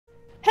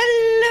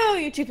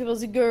you two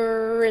people's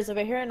Grizz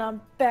over here, and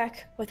I'm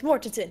back with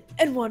Mortensen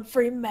and one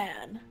free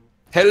man.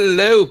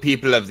 Hello,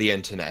 people of the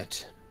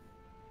internet.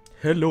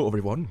 Hello,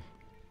 everyone.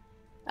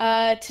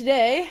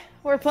 Today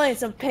we're playing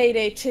some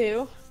Payday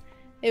 2.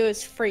 It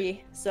was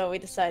free, so we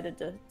decided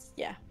to,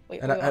 yeah, we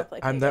want to play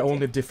Payday I'm the 2.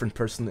 only different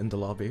person in the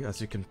lobby, as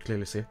you can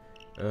clearly see.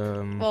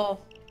 Well,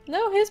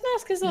 no, his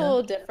mask is a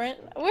little different.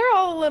 We're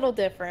all a little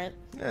different.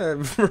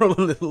 Yeah, we're all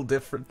a little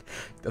different.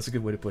 That's a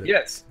good way to put it.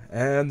 Yes.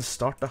 And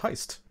start the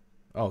heist.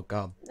 Oh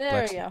god.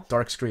 There we go.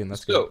 Dark screen,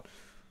 that's So, good.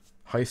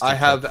 Heist. I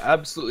have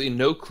absolutely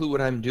no clue what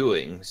I'm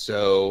doing,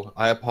 so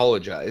I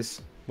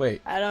apologize.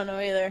 Wait, I don't know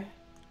either.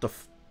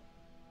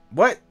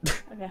 what?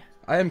 Okay.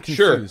 I am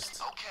Sure.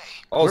 confused.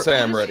 I'll say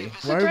I'm ready.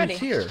 Why are ready. we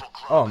here?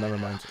 Oh, never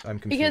mind. I'm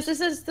confused. Because this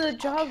is the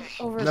job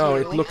overview. No,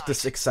 it looked the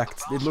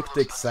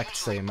exact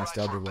same as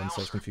the other one, so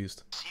I was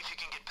confused.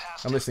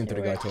 I'm listening to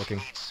the guy talking.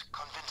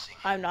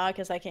 I'm not,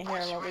 because I can't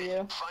hear him over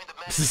you.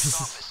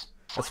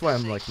 That's why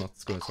I'm like not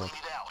going to talk.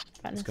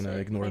 Just gonna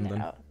ignore him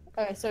then.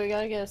 Okay, so we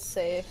gotta get a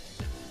save.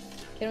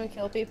 Can we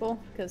kill people?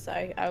 Because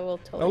I will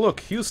totally... Oh look,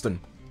 Houston.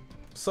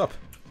 What's up?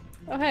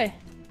 Oh hey.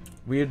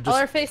 We're All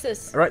our just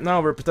faces. right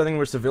now we're pretending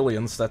we're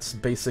civilians. That's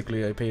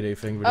basically a Payday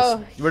thing. We're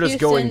just Houston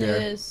going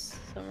there. Is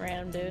some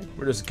random dude.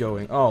 We're just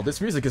going. Oh, this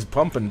music is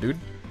pumping, dude.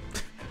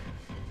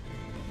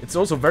 It's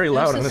also very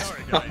loud. I'm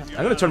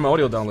gonna turn my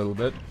audio down a little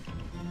bit.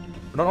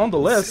 We're not on the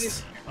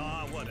list.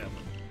 Whatever.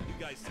 You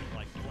guys seem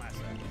like class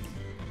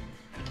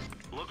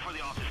acts. Look for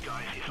the office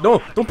guys.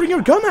 No, don't bring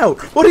your gun out.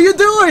 What are you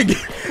doing?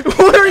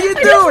 What are you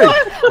doing?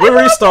 We're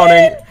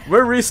restarting.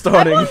 We're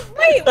restarting.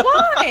 Wait,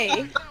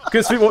 why?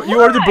 Because you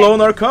already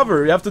blown our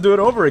cover. You have to do it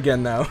over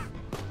again now.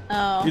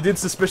 Oh. You did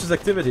suspicious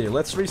activity.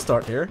 Let's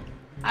restart here.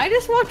 I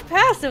just walked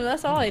past him,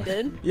 that's all I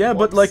did. Yeah,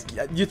 but like,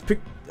 you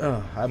picked...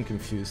 I'm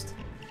confused.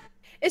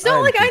 It's not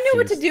I'm like I knew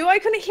what to confused. do, I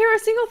couldn't hear a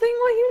single thing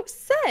what you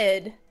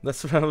said.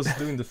 That's what I was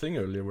doing the thing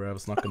earlier where I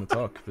was not gonna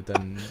talk, but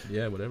then,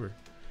 yeah, whatever.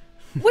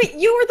 Wait,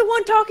 you were the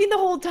one talking the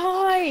whole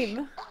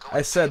time!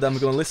 I said I'm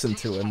gonna listen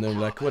to it, and they're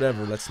like,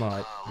 whatever, let's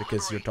not,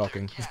 because you're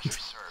talking.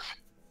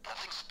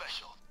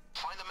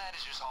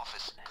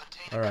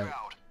 Alright.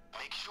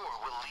 Make sure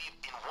we'll leave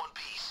in one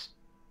piece.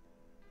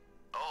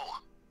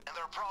 Oh, and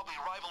there are probably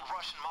rival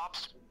Russian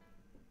mobs.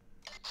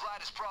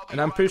 Vlad is probably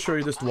And I'm pretty sure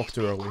you just walked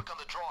too early. work on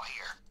the draw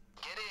here.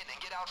 Get in and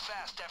get out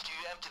fast after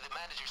you empty the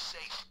manager's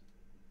safe.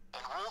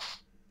 And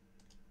Wolf?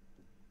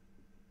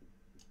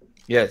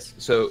 Yes,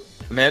 so,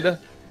 Amanda,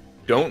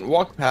 don't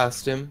walk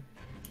past him.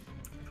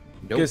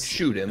 Don't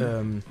shoot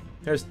him.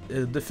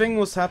 The thing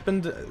was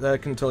happened that I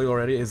can tell you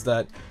already is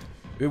that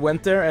we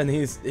went there and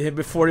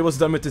before he was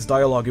done with his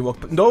dialogue, he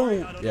walked. No,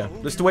 yeah,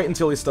 just wait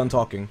until he's done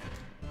talking.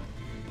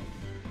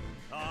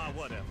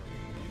 Whatever.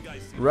 You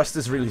guys seem Rust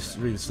is really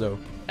slow.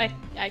 I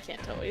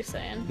can't tell what he's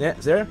saying. Yeah,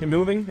 there, you're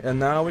moving, and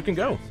now we can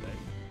go.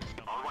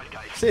 all right,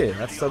 guys. See,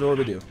 that's what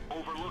we do.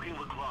 Overlooking the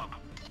club.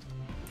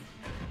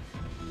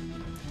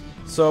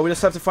 So we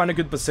just have to find a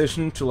good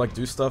position to like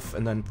do stuff,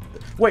 and then.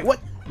 Wait, what?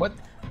 What?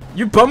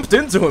 You bumped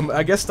into him.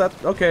 I guess that.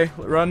 Okay,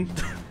 run.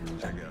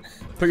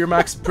 Put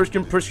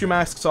your push your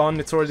masks on.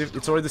 It's already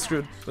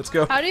screwed. Let's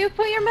go. How do you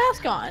put your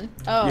mask on?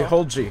 Oh. You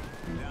hold G.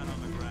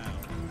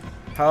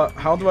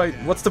 How do I?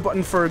 What's the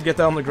button for get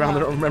down on the ground?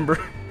 I don't remember.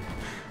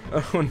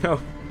 Oh no.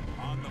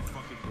 On the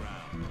fucking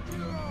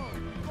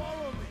ground.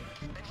 Follow me.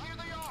 And here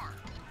they are.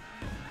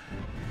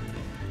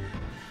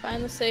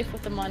 Find the safe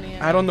with the money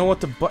in I it. don't know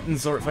what the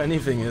buttons or if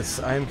anything is.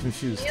 I am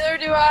confused. Neither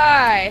do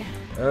I.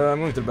 I'm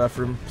going to the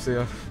bathroom. See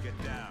ya.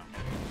 Get down.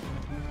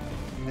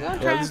 I'm gonna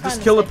try Yeah, and just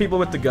find kill the safe. people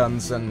with the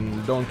guns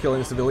and don't kill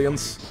any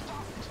civilians.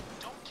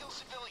 Don't kill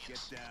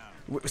civilians. Get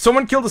down.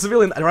 Someone killed a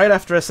civilian right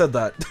after I said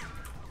that.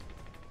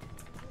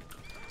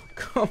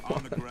 Come On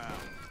on. the ground.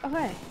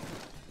 Okay.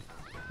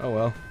 Oh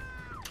well.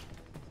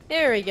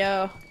 There we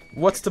go.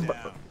 What's the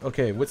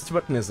okay? Which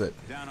button is it?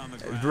 Down on the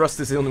ground. Rust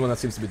is the only one that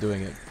seems to be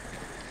doing it.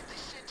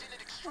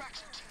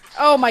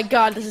 Oh my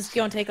god, this is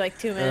gonna take like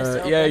 2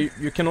 minutes to Yeah, open.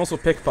 you can also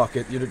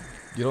pickpocket. You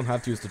don't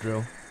have to use the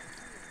drill.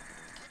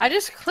 I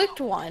just clicked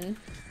one.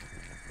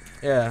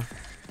 Yeah.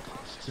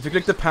 If you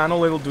click the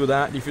panel, it'll do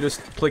that. If you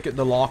just click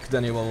the lock,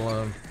 then it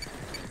will.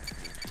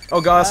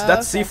 Oh gosh,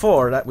 that's okay.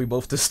 C4 that we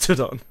both just stood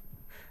on,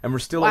 and we're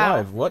still Wow.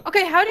 alive. What?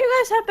 Okay, how do you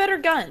guys have better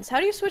guns? How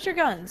do you switch your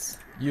guns?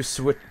 You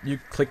switch. You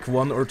click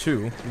 1 or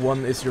 2.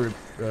 1 is your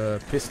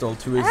pistol.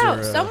 2 is Ow,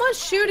 your. someone's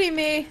shooting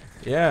me.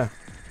 Yeah.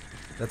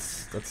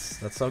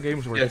 That's how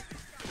games work. Yes.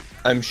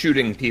 I'm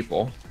shooting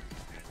people.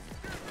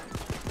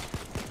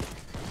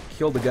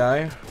 Kill the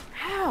guy.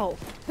 Ow.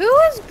 Who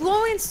is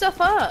blowing stuff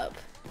up?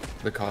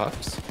 The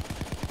cops.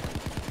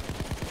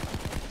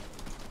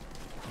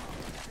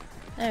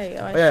 There you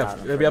go. I Oh, yeah, shot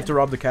him we have to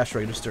rob the cash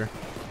register.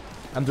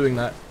 I'm doing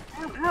that.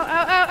 Ow, ow,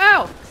 ow, ow,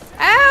 ow!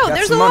 Ow! Got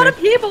There's a some lot money. of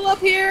people up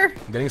here!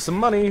 I'm getting some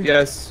money.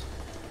 Yes.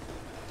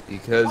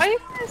 Because Why do you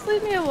guys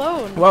leave me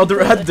alone? Well, they're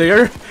right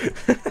there.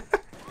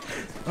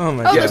 Oh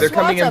my Oh, god. yeah, they're SWAT's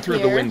coming in up through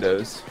the here.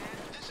 windows.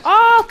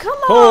 Oh, come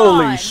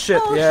on! Holy shit!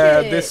 Bullshit.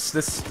 Yeah,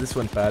 this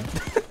went bad.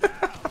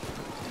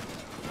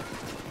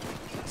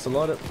 It's a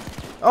lot of.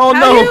 Oh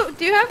no!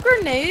 Do you have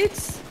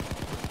grenades?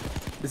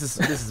 This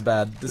is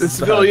bad. The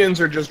civilians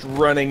are just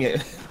running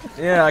it.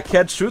 Yeah, I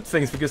can't shoot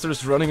things because they're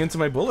just running into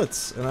my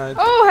bullets, and I.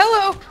 Oh,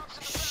 hello!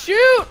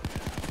 Shoot!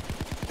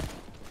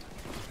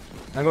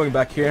 I'm going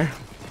back here.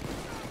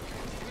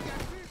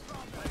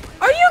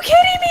 Are you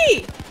kidding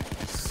me?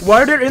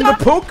 Why are they in the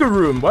poker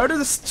room? Why are they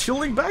just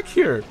chilling back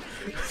here?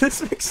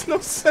 This makes no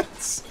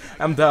sense.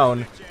 I'm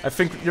down. I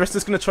think you're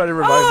just gonna try to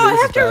revive me. I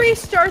have to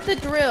restart the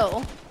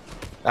drill.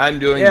 I'm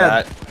doing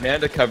that.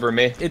 Amanda, cover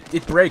me.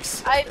 It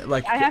breaks. I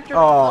have to.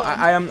 Oh,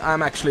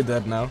 I'm actually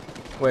dead now.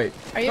 Wait.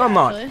 Are you no, I'm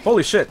actually? not.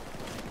 Holy shit.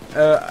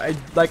 I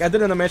did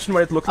an animation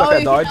where it looked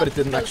like I died, but it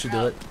didn't actually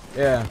do it.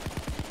 Yeah.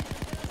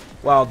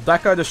 Wow,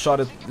 that guy just shot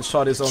his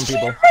own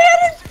people. Ran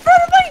in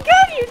front of my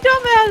gun, you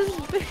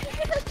dumbass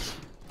bitch!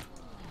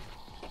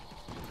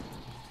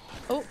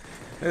 Oh.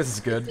 This is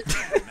good.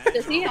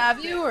 Does he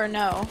have you or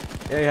no?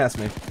 Yeah, he has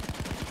me.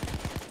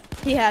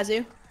 He has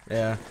you.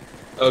 Yeah.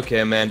 Okay,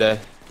 Amanda.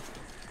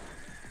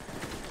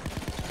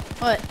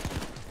 What?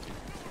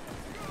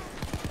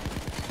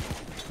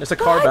 There's a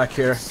car back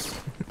here.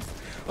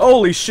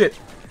 Holy shit!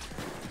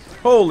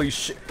 Holy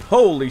shit!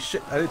 Holy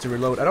shit! I need to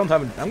reload. I don't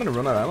have. I'm gonna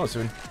run out of ammo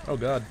soon. Oh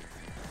god.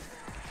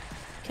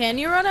 Can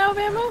you run out of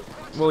ammo?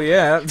 Well,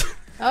 yeah.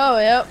 Oh,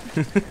 yep.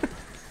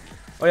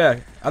 Oh yeah.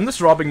 I'm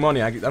just robbing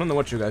money. I don't know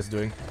what you guys are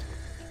doing.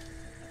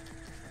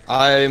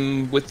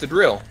 I'm with the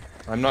drill.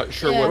 I'm not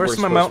sure what we're Where's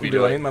supposed my to Mountain be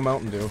Dew? I doing. need my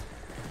Mountain Dew.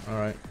 All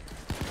right.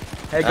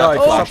 Hey guys,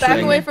 Oh, stop back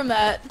shooting away me. from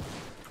that.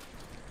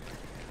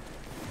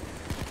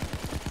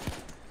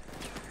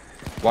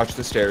 Watch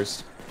the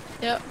stairs.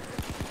 Yep.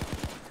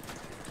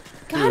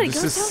 God, Dude, it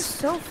goes down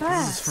so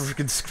fast. This is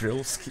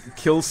freaking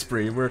kill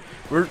spree. We're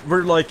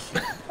like,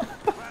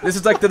 this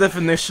is like the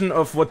definition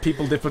of what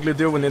people typically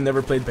do when they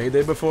never played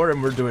Payday before,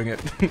 and we're doing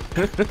it.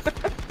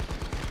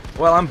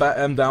 Well,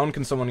 I'm down.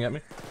 Can someone get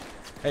me?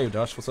 Hey,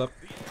 Josh, what's up?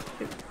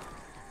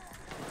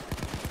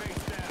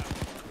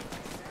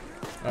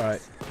 All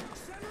right.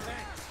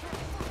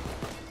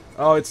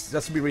 Oh, it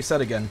has to be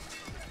reset again.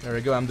 There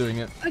we go. I'm doing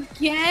it.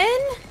 Again?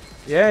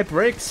 Yeah, it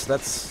breaks.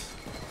 That's.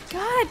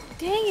 God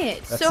dang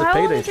it. That's so the how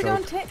long Payday is it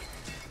going to trope.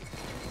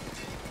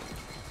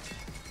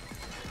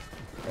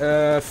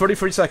 take?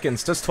 33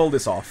 seconds. Just hold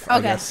this off, I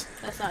Okay. guess.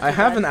 That's not I too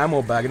have bad. an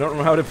ammo bag. I don't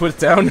know how to put it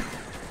down.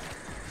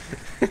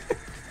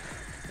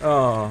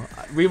 Oh,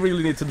 we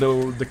really need to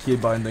know the key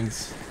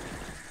bindings.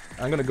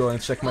 I'm gonna go and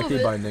check my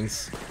key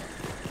bindings.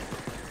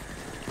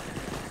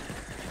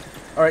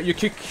 Alright, you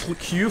click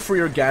Q for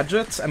your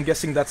gadgets. I'm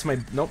guessing that's my...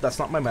 Nope, that's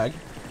not my mag.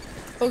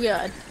 Oh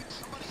god.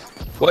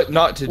 What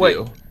not to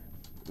do?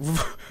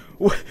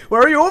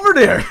 Where are you over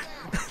there?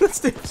 That's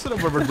the opposite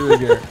of what we're doing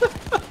here.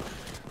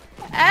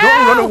 Ow!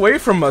 Don't run away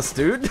from us,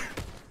 dude.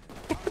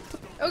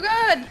 Oh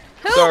god!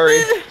 Help Sorry.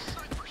 me!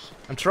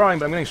 I'm trying,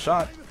 but I'm getting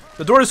shot.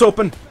 The door is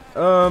open.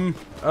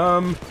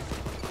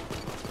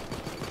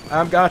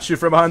 I've got you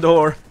from behind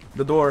the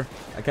door.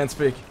 I can't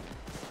speak.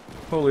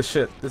 Holy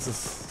shit, this is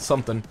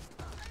something.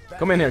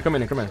 Come in here, come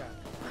in here, come in.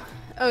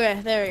 Okay,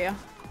 there we go.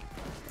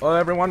 Oh,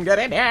 everyone get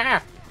in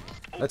here!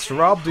 Let's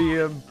rob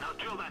the,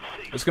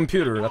 this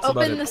computer, that's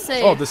about it. Open the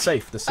safe. Oh, the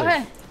safe, the safe.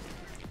 Okay.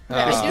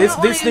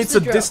 This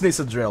needs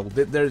a drill.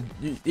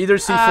 Either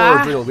C4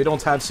 or drill. We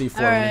don't have C4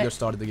 when we just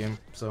started the game,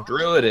 so.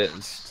 Drill it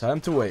is.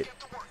 Time to wait.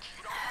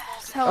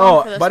 How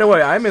long for Oh, this by the one?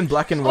 way, I'm in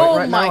black and white Oh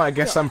right now. my I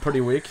guess I'm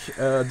pretty weak.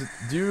 Did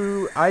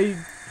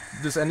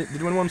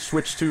anyone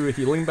switch to a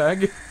healing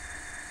bag?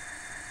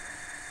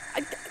 I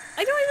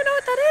don't even know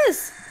what that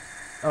is.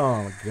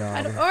 Oh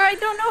god. I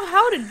don't know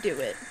how to do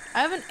it. I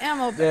have an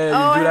ammo bag. Yeah, you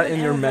I do have that an in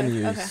your ammo bag.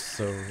 menus. Okay.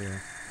 So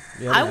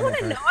yeah. I want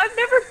to know. I've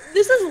never.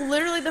 This is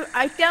literally the.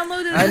 I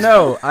downloaded. I this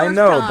know, for the I first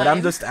know, but I'm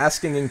time. just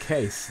asking in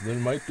case there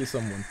might be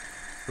someone.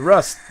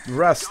 Rust,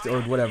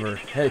 or whatever.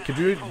 Hey, could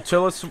you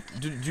tell us?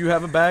 Do you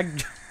have a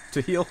bag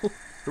to heal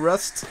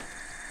Rust?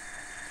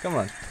 Come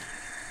on.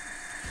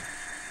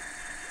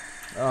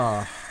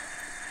 Ah.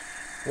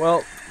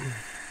 Well,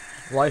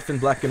 life in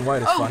black and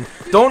white is fun.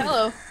 Don't.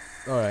 Hello.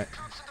 All right.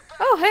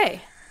 Oh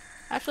hey.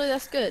 Actually,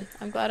 that's good.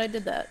 I'm glad I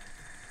did that.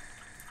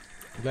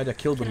 I'm glad I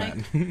killed the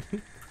man.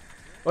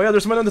 Oh yeah,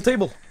 there's one on the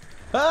table.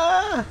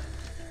 Ah!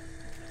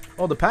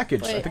 Oh, the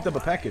package. I Wait. picked up a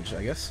package,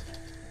 I guess.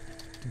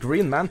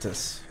 Green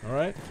mantis. All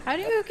right. How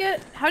do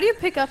you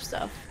pick up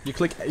stuff?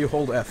 You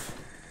hold F,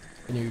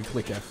 and you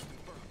click F.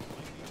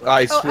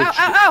 I Oh, switched.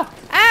 ow!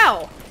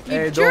 Ow! You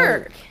Hey,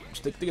 jerk! don't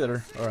stick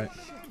together. All right.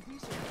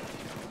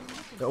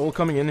 They're all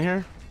coming in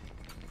here.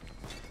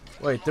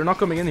 Wait, they're not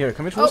coming in here.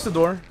 Come in towards the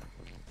door.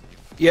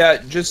 Yeah,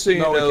 just so you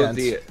No, we know,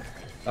 can't.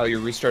 Oh,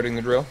 you're restarting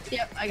the drill?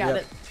 Yep, I got Yep.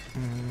 it.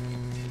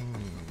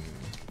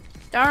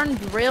 Darn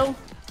drill.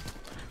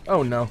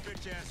 Oh no.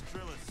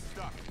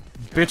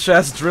 Bitch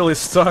ass drill is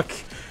stuck.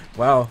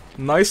 Wow,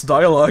 nice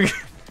dialogue.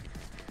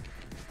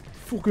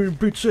 Fucking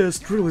bitch ass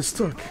drill is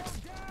stuck.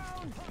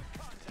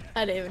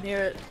 I didn't even hear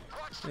it.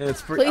 Yeah,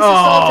 it's pretty. Please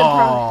assault and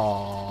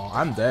Oh,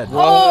 I'm dead.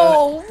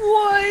 Oh,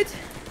 what?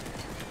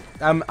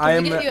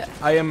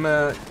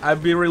 I'll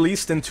be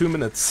released in 2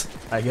 minutes,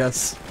 I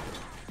guess.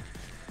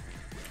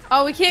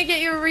 Oh, we can't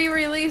get your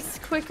re-release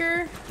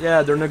quicker?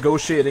 Yeah, they're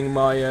negotiating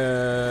my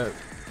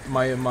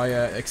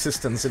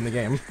existence in the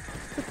game.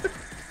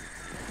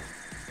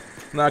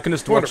 Now I can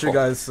just watch you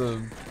guys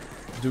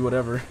do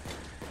whatever.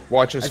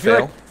 Watch us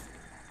fail. Like...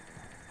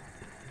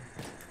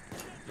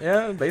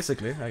 Yeah,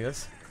 basically, I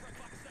guess.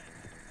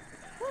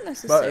 Not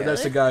necessarily. But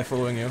there's a guy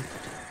following you.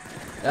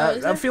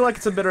 I feel like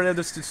it's a better idea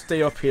just to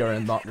stay up here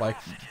and not, like,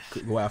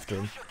 go after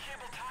him.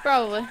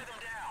 Probably.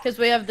 Because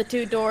we have the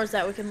 2 doors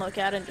that we can look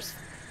at and just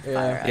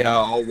fire at. Yeah,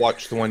 I'll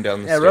watch the one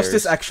down the stairs. Rust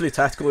is actually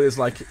tactical, is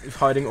like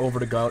hiding over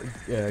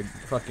the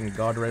fucking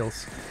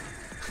guardrails.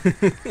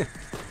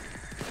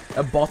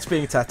 A bot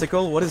being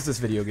tactical? What is this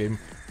video game?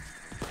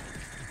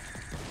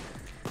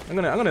 I'm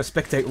gonna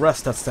spectate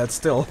Rust that's dead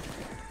still.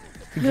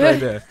 Right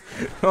there.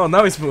 Oh,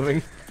 now he's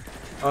moving.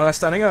 Oh, he's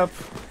standing up.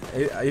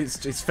 He's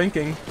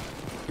thinking.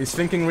 He's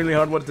thinking really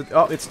hard what to...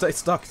 Oh, it's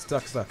stuck.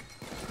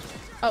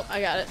 Oh,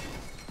 I got it.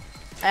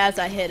 As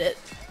I hit it.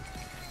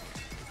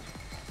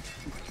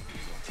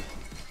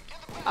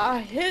 I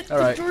hit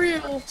the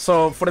drill.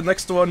 So for the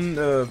next one,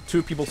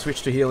 2 people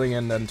switch to healing,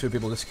 and then 2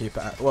 people just keep.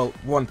 Well,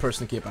 1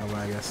 person keep ammo,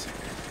 I guess.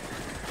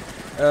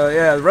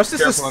 Yeah, Rust is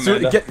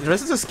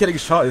just getting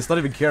shot. He's not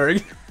even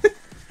caring.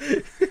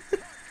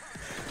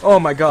 Oh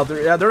my god!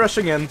 They're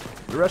rushing in.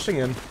 They're rushing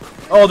in.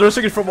 Oh, they're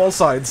rushing in from all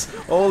sides.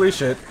 Holy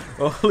shit!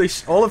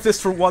 All of this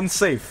for 1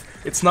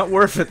 safe. It's not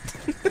worth it.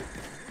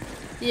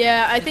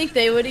 Yeah, I think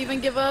they would even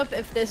give up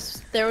if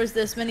there was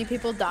this many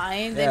people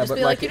dying. They'd just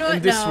be like, you know what,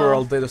 in this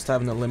world, they just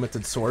have a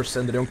limited source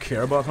and they don't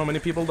care about how many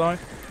people die.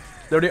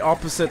 They're the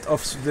opposite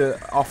of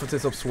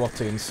SWAT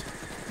teams.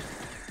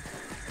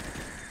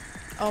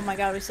 Oh my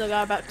god, we still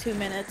got about 2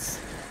 minutes.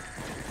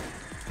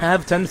 I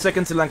have 10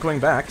 seconds till I'm coming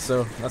back,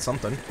 so that's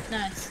something.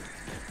 Nice.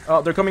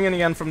 Oh, they're coming in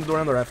again from the door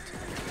on the left.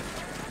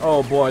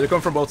 Oh boy, they're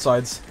coming from both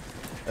sides.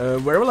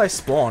 Where will I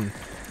spawn?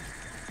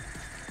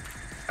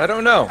 I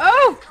don't know.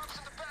 Oh!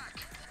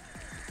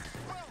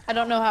 I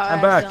don't know how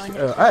I'm back.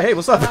 Hey,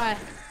 what's up? Hi.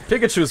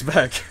 Pikachu's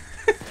back.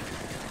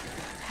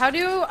 How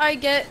do I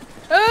get...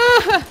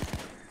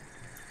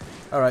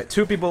 Alright,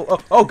 2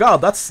 people. Oh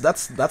god, that's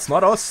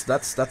not us.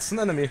 That's an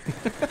enemy.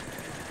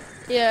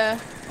 Yeah.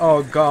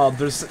 Oh god,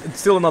 there's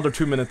still another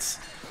 2 minutes.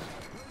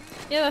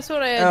 Yeah, that's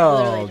what I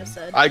literally just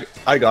said.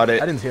 I got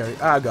it. I didn't hear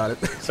it. I got it.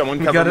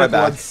 Someone covered my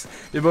back.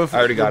 You both. I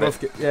already got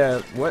it.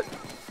 Yeah. What?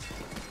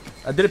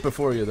 I did it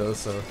before you though,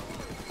 so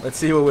let's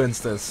see who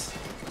wins this.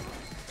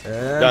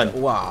 And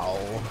done. Wow.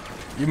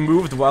 You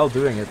moved while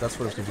doing it. That's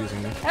what's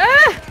confusing me.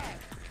 Ah!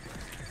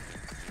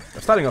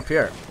 I'm starting up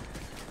here.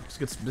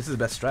 This is the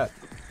best strat.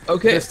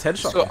 Okay. Just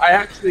headshot so me. I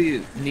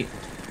actually need.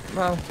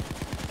 Well.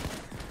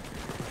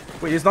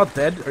 Wait, he's not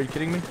dead? Are you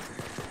kidding me?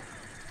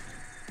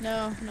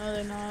 No,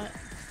 they're not.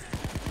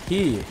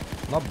 He,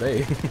 not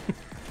they.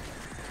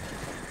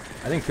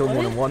 I didn't kill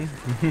more than 1.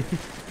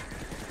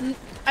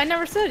 I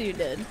never said you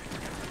did.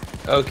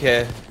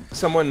 Okay.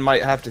 Someone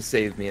might have to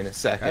save me in a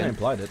second. I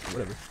implied it.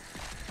 Whatever.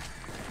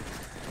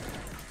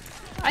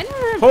 I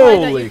never implied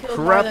that Holy you killed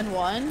crap. more than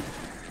 1.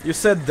 You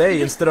said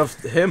they instead of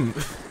him.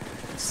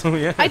 So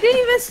yeah. I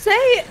didn't even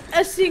say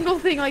a single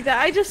thing like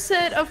that. I just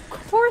said, of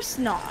course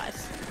not.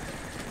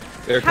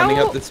 They're coming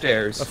up the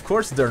stairs. Of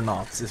course they're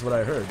not, is what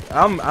I heard.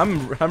 I'm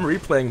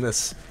replaying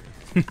this.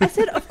 I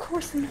said, of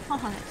course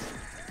not.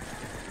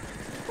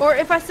 Or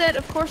if I said,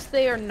 of course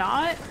they are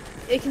not,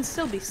 it can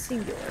still be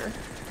singular.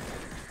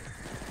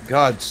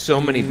 God, so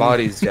many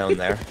bodies down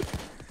there.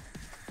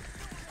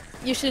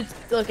 You should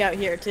look out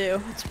here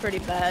too. It's pretty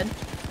bad.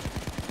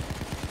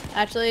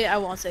 Actually, I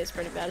won't say it's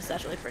pretty bad. It's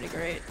actually pretty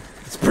great.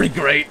 It's pretty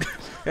great.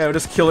 Yeah, we're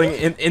just killing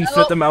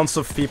infinite amounts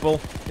of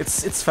people.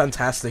 It's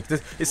fantastic.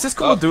 Is this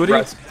Call of Duty?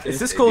 Is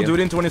this Call of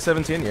Duty in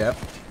 2017? Yeah.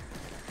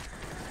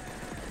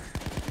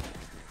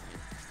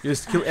 You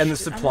just kill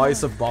endless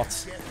supplies of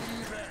bots.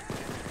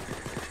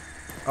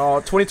 Oh,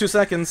 22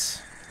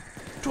 seconds.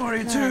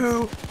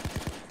 22.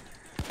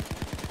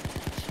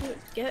 Shoot,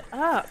 get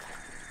up.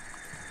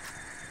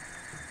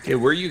 Okay,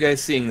 where are you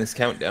guys seeing this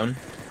countdown?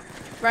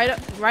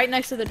 Right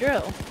next to the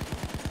drill.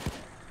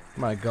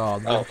 My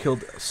god, I've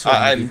killed so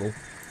many people.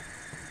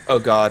 Oh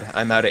god,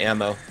 I'm out of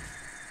ammo.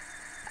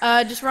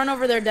 Just run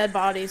over their dead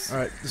bodies.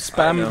 Alright, the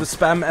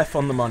spam F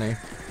on the money.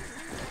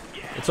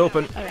 It's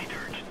open. Okay.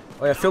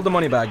 Oh yeah, fill the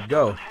money bag,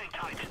 go.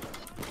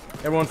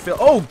 Everyone fill—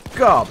 oh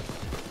god!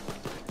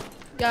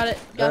 Got it,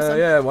 got some.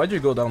 Yeah, why'd you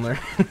go down there?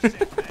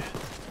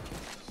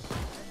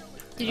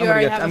 Did you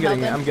already have I'm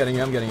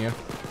getting you.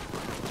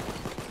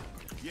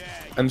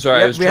 I'm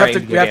sorry, I was trying to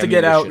get we have to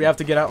get out. We have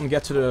to get out and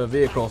get to the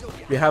vehicle.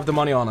 We have the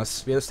money on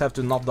us. We just have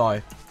to not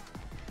die.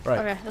 Right.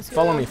 Okay, let's go.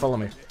 Follow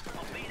me.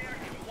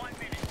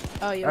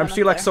 Oh, you I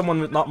feel like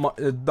someone with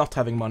not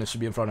having money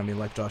should be in front of me,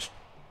 like Josh.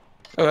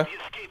 Okay.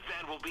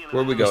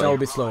 Where are we going? That will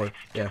be slower.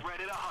 Yeah.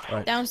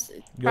 Right.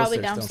 Probably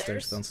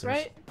downstairs.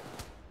 Right?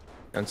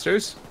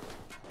 Downstairs?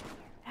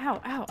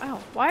 Ow, ow, ow.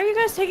 Why are you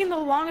guys taking the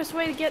longest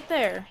way to get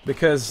there?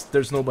 Because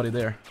there's nobody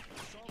there.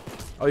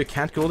 Oh, you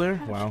can't go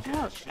there? Wow.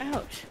 Ouch,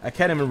 ouch. I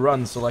can't even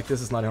run, so like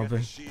this is not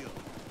helping.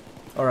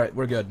 Alright,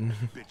 we're good.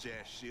 Bitch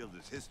ass shield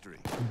is history.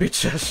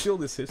 Bitch ass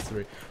shield is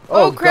history.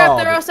 Oh crap, god.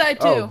 they're outside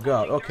too. Oh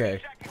god,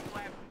 okay.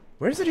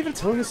 Where is it even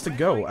telling us to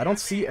go? I don't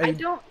see a... I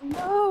don't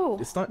know.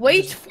 It's not...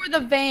 Wait for the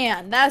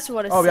van. That's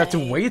what it's Oh, we have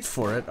saying. to wait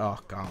for it? Oh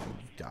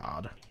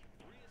god.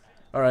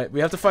 Alright, we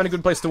have to find a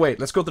good place to wait.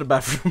 Let's go to the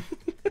bathroom.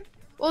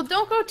 Well,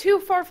 don't go too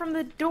far from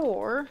the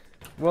door.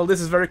 Well,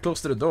 this is very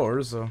close to the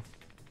door, so...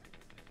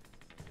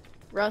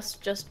 Russ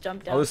just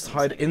jumped out. I'll just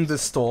hide in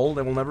this stall.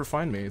 They will never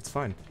find me. It's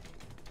fine.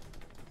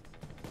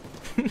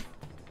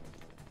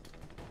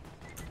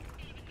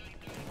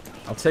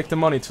 I'll take the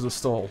money to the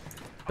stall.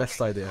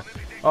 Best idea.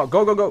 Oh,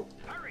 go, go, go!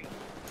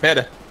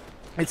 Panda.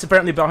 It's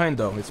apparently behind,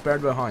 though. It's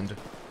apparently behind.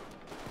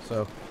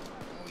 So...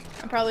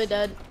 I'm probably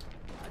dead.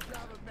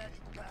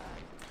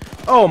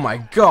 Oh my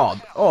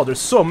god! Oh, there's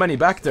so many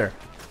back there.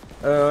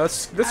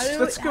 Let's go.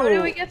 How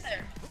do we get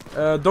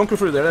there? Don't go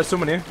through there. There's so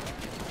many.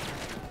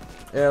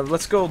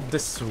 Let's go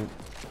this.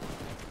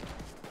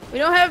 We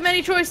don't have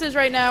many choices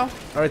right now.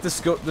 All right, let's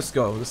go. Let's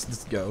go. Let's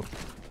go.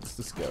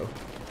 Let's go.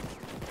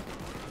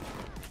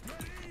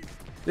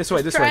 This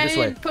way. This way. This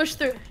way. Push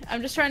through.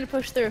 I'm just trying to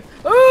push through.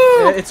 Ooh!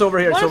 Yeah, it's over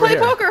here. It's over here.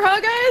 Wanna play poker,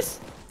 huh, guys?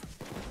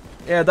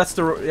 Yeah, that's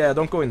the. Yeah,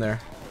 don't go in there.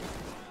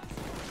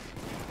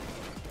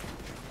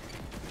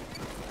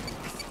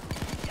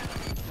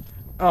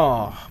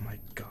 Oh my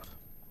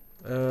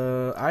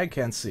god. I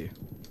can't see.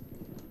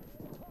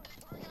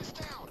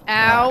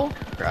 Ow.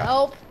 Crap.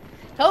 Help.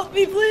 Help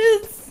me,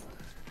 please.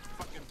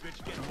 Fucking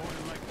bitch getting more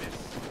than like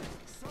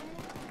this.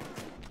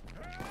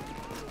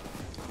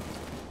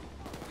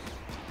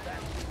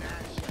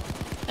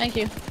 Thank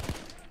you.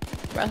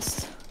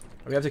 Rest.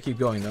 We have to keep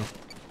going though.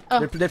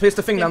 Oh. They place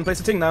the thing down. Place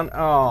the thing down.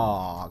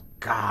 Oh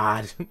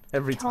god.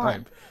 Every Come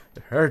time.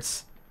 It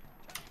hurts.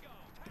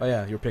 Oh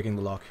yeah, you're picking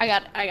the lock. I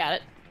got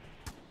it.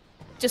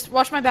 Just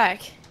watch my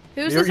back.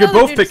 Who's You're this other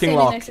both dude picking standing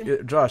lock. next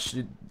to- Josh,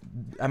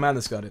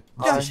 Amanda's got it.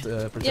 Josh,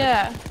 Protect.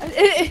 Yeah.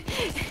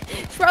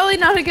 It's probably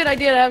not a good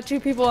idea to have two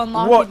people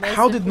unlocking What? this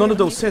How if did we none of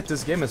don't those need- hit?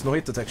 This game has no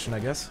hit detection, I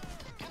guess.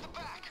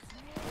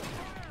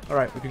 All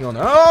right, we can go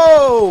now.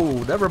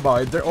 Oh, never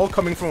mind. They're all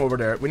coming from over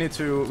there. We need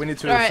to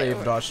Alright.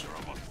 save Josh.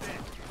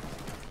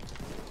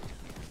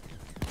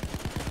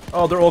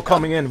 Oh, they're all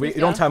coming in. We let's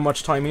don't go. have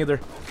much time either.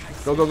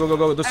 Go, go, go, go,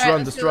 go. Just Alright, run,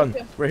 let's just go, run.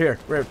 let's go. We're here.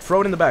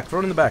 Throw it in the back. Throw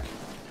it in the back.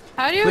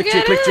 How do you Click G,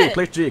 get click it? G,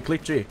 click G,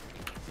 click G.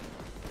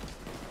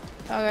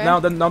 Okay. Now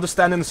just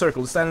stand in a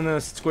circle. Stand in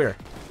a square.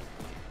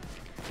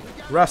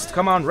 Rust,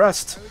 come on,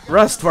 Rust.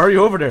 Rust, why are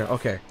you over there?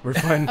 Okay, we're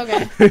fine.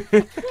 Okay.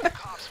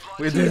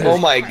 We did it. Oh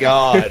my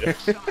god.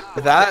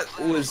 That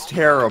was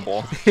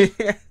terrible.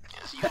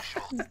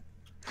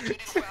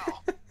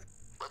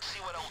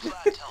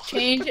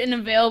 Change in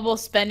available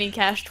spending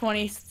cash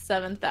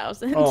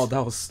 27,000. Oh,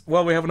 that was...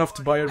 Well, we have enough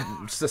to buy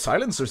the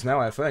silencers now,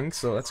 I think,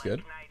 so that's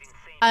good.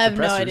 I have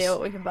no suppressors. idea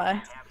what we can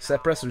buy.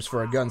 Suppressors for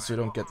our guns so you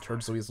don't get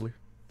hurt so easily.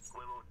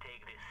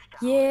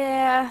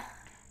 Yeah.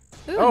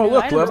 Ooh, Oh, new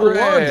look, item level board.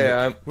 1!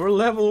 Hey, We're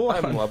level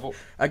 1! I'm level.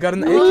 I got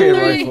an Ooh, AK 3,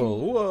 rifle!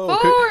 Whoa!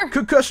 4.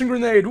 Concussion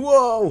grenade!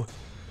 Whoa!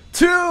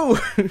 2!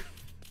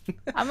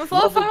 I'm a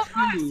full 5,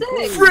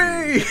 6.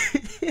 3!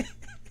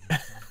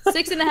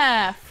 6.5.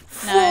 Nice.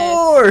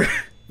 4!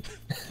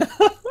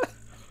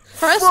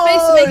 Press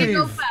space to make it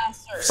go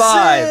faster.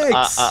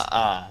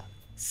 5.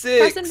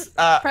 6! 6.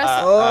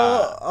 press-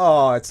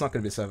 Oh, it's not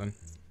gonna be 7.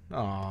 Aw.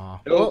 Oh.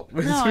 Well,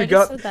 No, we I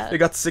got just said that. we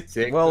got 6.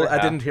 6 Well, and a I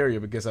half. didn't hear you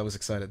because I was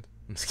excited.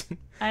 I'm just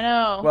kidding. I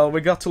know. Well, we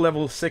got to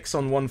level 6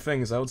 on one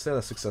thing, so I would say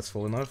that's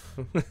successful enough.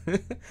 Well,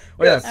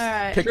 Yes.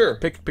 Alright. pick, Sure.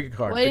 pick a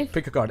card. Waiting.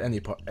 Pick a card, any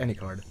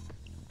card.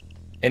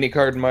 Any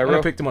card in my gonna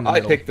row? pick them on the I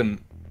middle. picked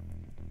them.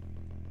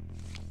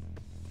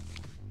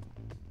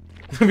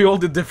 We all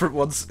did different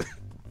ones.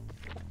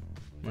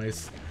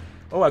 Nice.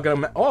 Oh, I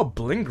got a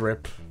bling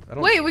grip. I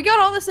don't... Wait, we got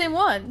all the same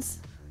ones.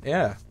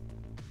 Yeah,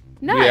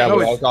 Nice. Yeah, No,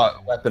 we it's- all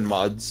got weapon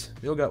mods.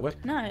 you all got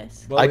what?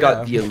 Nice. Well, I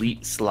got yeah. the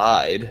elite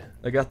slide.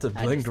 I got the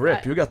I bling just-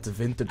 grip. I- You got the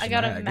vintage I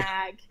got mag. a mag.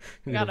 I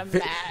You got a vi-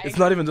 mag. It's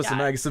not even just a God.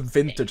 mag. It's a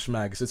vintage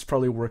mag. So it's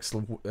probably works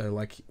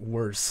like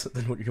worse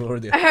than what you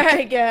already.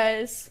 Alright,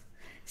 guys.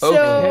 Okay.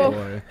 So,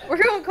 Boy.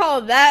 we're gonna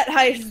call that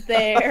heist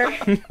there.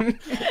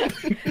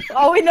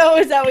 All we know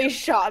is that we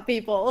shot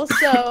people.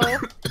 So,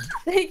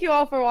 thank you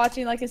all for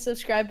watching. Like and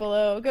subscribe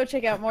below. Go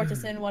check out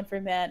Mortensen, One for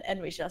Man, and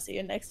we shall see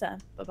you next time.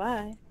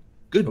 Bye-bye.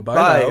 Goodbye,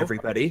 Bye-bye now.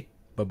 everybody.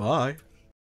 Bye bye.